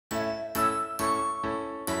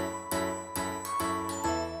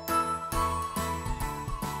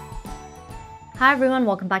Hi everyone,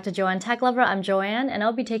 welcome back to Joanne Tech Lover. I'm Joanne and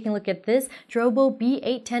I'll be taking a look at this Drobo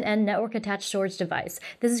B810n network attached storage device.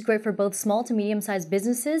 This is great for both small to medium-sized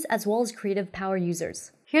businesses as well as creative power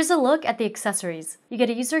users. Here's a look at the accessories. You get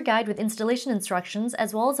a user guide with installation instructions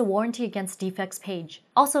as well as a warranty against defects page.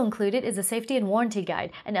 Also included is a safety and warranty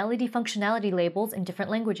guide and LED functionality labels in different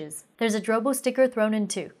languages. There's a Drobo sticker thrown in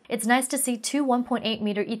too. It's nice to see two 1.8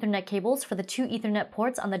 meter Ethernet cables for the two Ethernet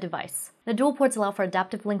ports on the device. The dual ports allow for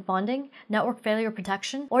adaptive link bonding, network failure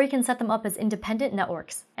protection, or you can set them up as independent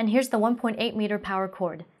networks. And here's the 1.8 meter power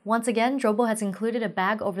cord. Once again, Drobo has included a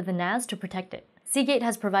bag over the NAS to protect it. Seagate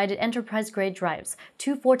has provided enterprise-grade drives,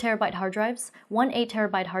 two 4TB hard drives, one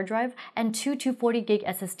 8TB hard drive, and two 240GB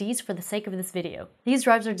SSDs for the sake of this video. These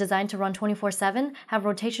drives are designed to run 24/7, have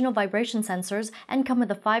rotational vibration sensors, and come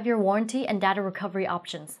with a 5-year warranty and data recovery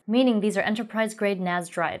options, meaning these are enterprise-grade NAS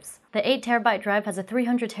drives. The 8TB drive has a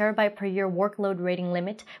 300TB per year workload rating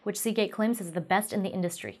limit, which Seagate claims is the best in the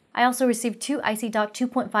industry. I also received two IC-Dock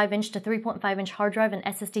 2.5-inch to 3.5-inch hard drive and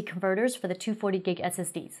SSD converters for the 240GB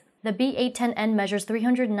SSDs. The B810n measures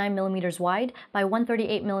 309mm wide by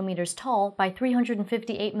 138mm tall by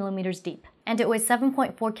 358mm deep, and it weighs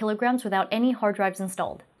 7.4 kilograms without any hard drives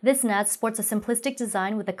installed. This NAS sports a simplistic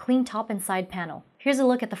design with a clean top and side panel. Here's a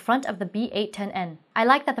look at the front of the B810n. I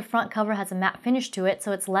like that the front cover has a matte finish to it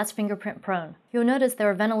so it's less fingerprint prone. You'll notice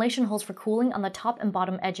there are ventilation holes for cooling on the top and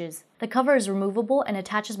bottom edges. The cover is removable and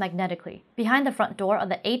attaches magnetically. Behind the front door are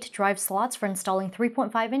the 8 drive slots for installing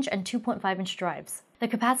 3.5-inch and 2.5-inch drives. The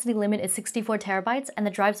capacity limit is 64 terabytes, and the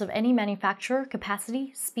drives of any manufacturer,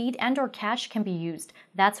 capacity, speed, and/or cache can be used.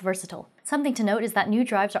 That's versatile. Something to note is that new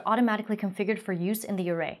drives are automatically configured for use in the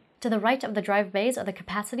array. To the right of the drive bays are the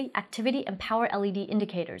capacity, activity, and power LED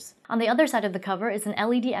indicators. On the other side of the cover is an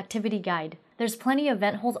LED activity guide. There's plenty of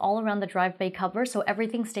vent holes all around the drive bay cover so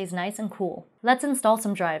everything stays nice and cool. Let's install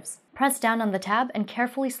some drives. Press down on the tab and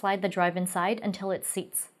carefully slide the drive inside until it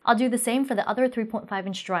seats. I'll do the same for the other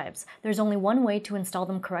 3.5-inch drives. There's only one way to install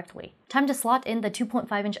them correctly. Time to slot in the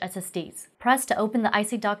 2.5-inch SSDs. Press to open the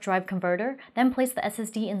IC-Dock drive converter, then place the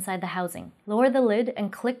SSD inside the housing. Lower the lid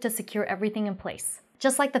and click to secure everything in place.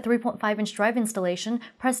 Just like the 3.5-inch drive installation,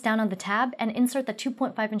 press down on the tab and insert the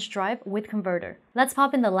 2.5-inch drive with converter. Let's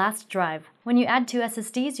pop in the last drive. When you add two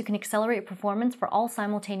SSDs, you can accelerate performance for all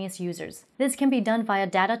simultaneous users. This can be done via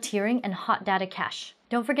data tiering and hot data cache.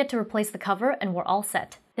 Don't forget to replace the cover and we're all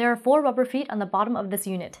set. There are 4 rubber feet on the bottom of this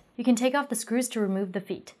unit. You can take off the screws to remove the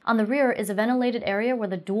feet. On the rear is a ventilated area where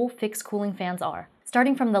the dual fixed cooling fans are.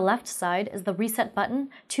 Starting from the left side is the reset button,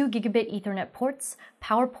 2 gigabit Ethernet ports,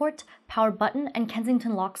 power port, power button, and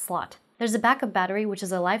Kensington lock slot. There's a backup battery which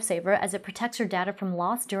is a lifesaver as it protects your data from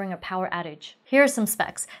loss during a power outage. Here are some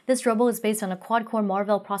specs. This Drobo is based on a quad-core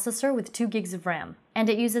Marvell processor with 2 gigs of RAM, and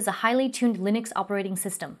it uses a highly tuned Linux operating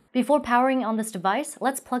system. Before powering on this device,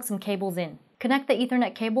 let's plug some cables in. Connect the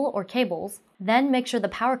Ethernet cable or cables, then make sure the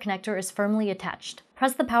power connector is firmly attached.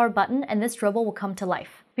 Press the power button and this Drobo will come to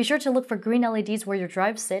life. Be sure to look for green LEDs where your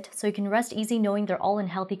drives sit so you can rest easy knowing they're all in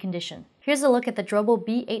healthy condition. Here's a look at the Drobo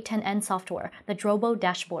B810n software, the Drobo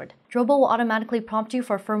dashboard. Drobo will automatically prompt you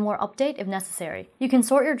for a firmware update if necessary. You can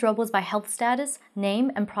sort your Drobos by health status,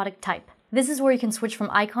 name, and product type. This is where you can switch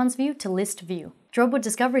from icons view to list view. Drobo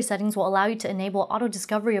discovery settings will allow you to enable auto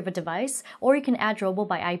discovery of a device, or you can add Drobo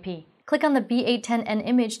by IP. Click on the B810n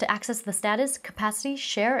image to access the status, capacity,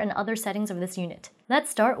 share, and other settings of this unit. Let's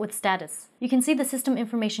start with status. You can see the system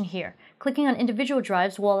information here. Clicking on individual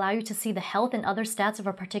drives will allow you to see the health and other stats of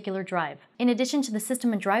a particular drive. In addition to the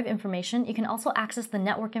system and drive information, you can also access the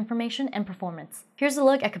network information and performance. Here's a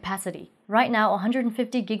look at capacity. Right now,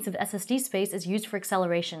 150 gigs of SSD space is used for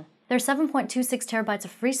acceleration. There's 7.26 terabytes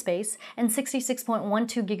of free space and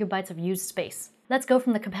 66.12 gigabytes of used space. Let's go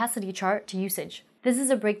from the capacity chart to usage. This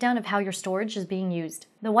is a breakdown of how your storage is being used.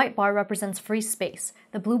 The white bar represents free space,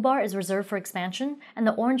 the blue bar is reserved for expansion, and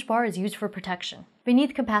the orange bar is used for protection.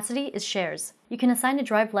 Beneath capacity is shares. You can assign a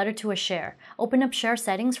drive letter to a share. Open up share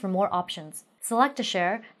settings for more options. Select a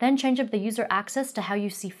share, then change up the user access to how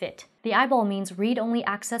you see fit. The eyeball means read-only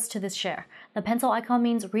access to this share. The pencil icon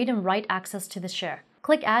means read and write access to this share.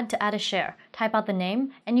 Click Add to add a share, type out the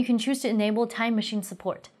name, and you can choose to enable Time Machine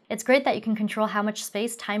support. It's great that you can control how much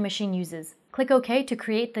space Time Machine uses. Click OK to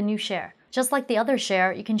create the new share. Just like the other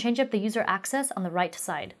share, you can change up the user access on the right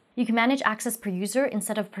side. You can manage access per user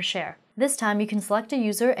instead of per share. This time you can select a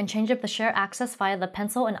user and change up the share access via the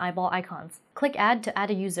pencil and eyeball icons. Click Add to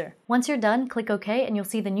add a user. Once you're done, click OK and you'll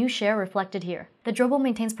see the new share reflected here. The Drobo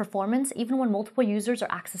maintains performance even when multiple users are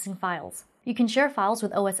accessing files. You can share files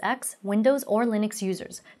with OS X, Windows, or Linux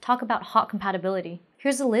users. Talk about hot compatibility.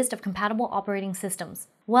 Here's a list of compatible operating systems.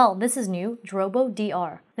 Well, this is new, Drobo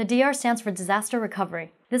DR. The DR stands for Disaster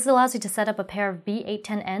Recovery. This allows you to set up a pair of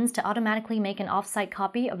B810Ns to automatically make an off-site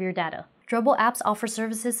copy of your data. Drobo apps offer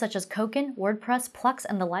services such as Koken, WordPress, Plex,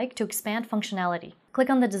 and the like to expand functionality. Click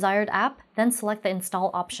on the desired app, then select the Install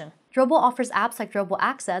option. Drobo offers apps like Drobo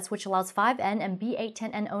Access, which allows 5N and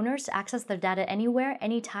B810N owners to access their data anywhere,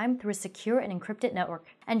 anytime through a secure and encrypted network.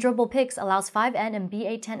 And Drobo Pics allows 5N and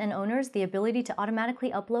B810N owners the ability to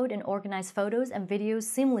automatically upload and organize photos and videos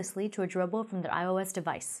seamlessly to a Drobo from their iOS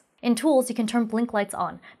device. In Tools, you can turn blink lights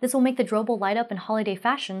on. This will make the Drobo light up in holiday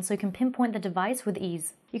fashion so you can pinpoint the device with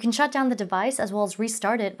ease. You can shut down the device as well as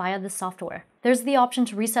restart it via this software. There's the option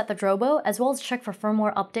to reset the Drobo as well as check for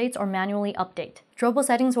firmware updates or manually update. Drobo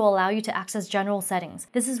settings will allow you to access general settings.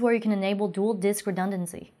 This is where you can enable dual disk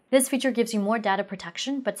redundancy. This feature gives you more data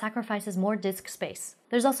protection but sacrifices more disk space.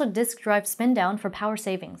 There's also disk drive spin down for power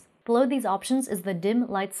savings. Below these options is the dim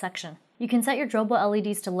lights section. You can set your Drobo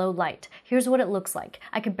LEDs to low light. Here's what it looks like.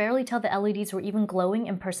 I could barely tell the LEDs were even glowing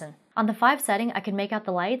in person. On the 5 setting, I could make out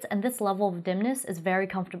the lights, and this level of dimness is very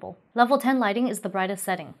comfortable. Level 10 lighting is the brightest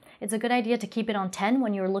setting. It's a good idea to keep it on 10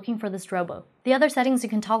 when you are looking for this Drobo. The other settings you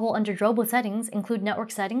can toggle under Drobo settings include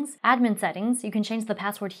network settings, admin settings, you can change the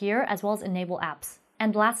password here, as well as enable apps.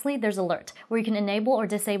 And lastly, there's Alert, where you can enable or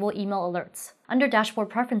disable email alerts. Under Dashboard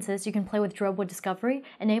Preferences, you can play with Drobo Discovery,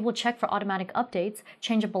 enable check for automatic updates,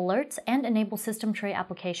 change up alerts, and enable System Tray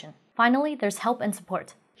application. Finally, there's Help and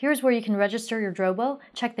Support. Here's where you can register your Drobo,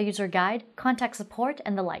 check the user guide, contact support,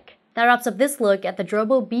 and the like. That wraps up this look at the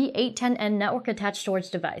Drobo B810n network attached storage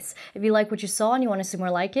device. If you like what you saw and you want to see more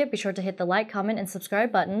like it, be sure to hit the like, comment, and subscribe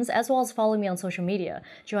buttons, as well as follow me on social media.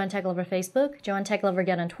 Joanne Tech Lover Facebook, Joanne Tech Lover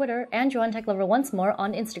again on Twitter, and Joanne Tech Lover once more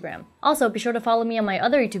on Instagram. Also, be sure to follow me on my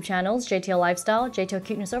other YouTube channels, JTL Lifestyle, JTL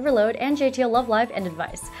Cuteness Overload, and JTL Love Life and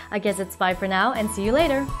Advice. I guess it's bye for now, and see you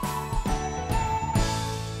later!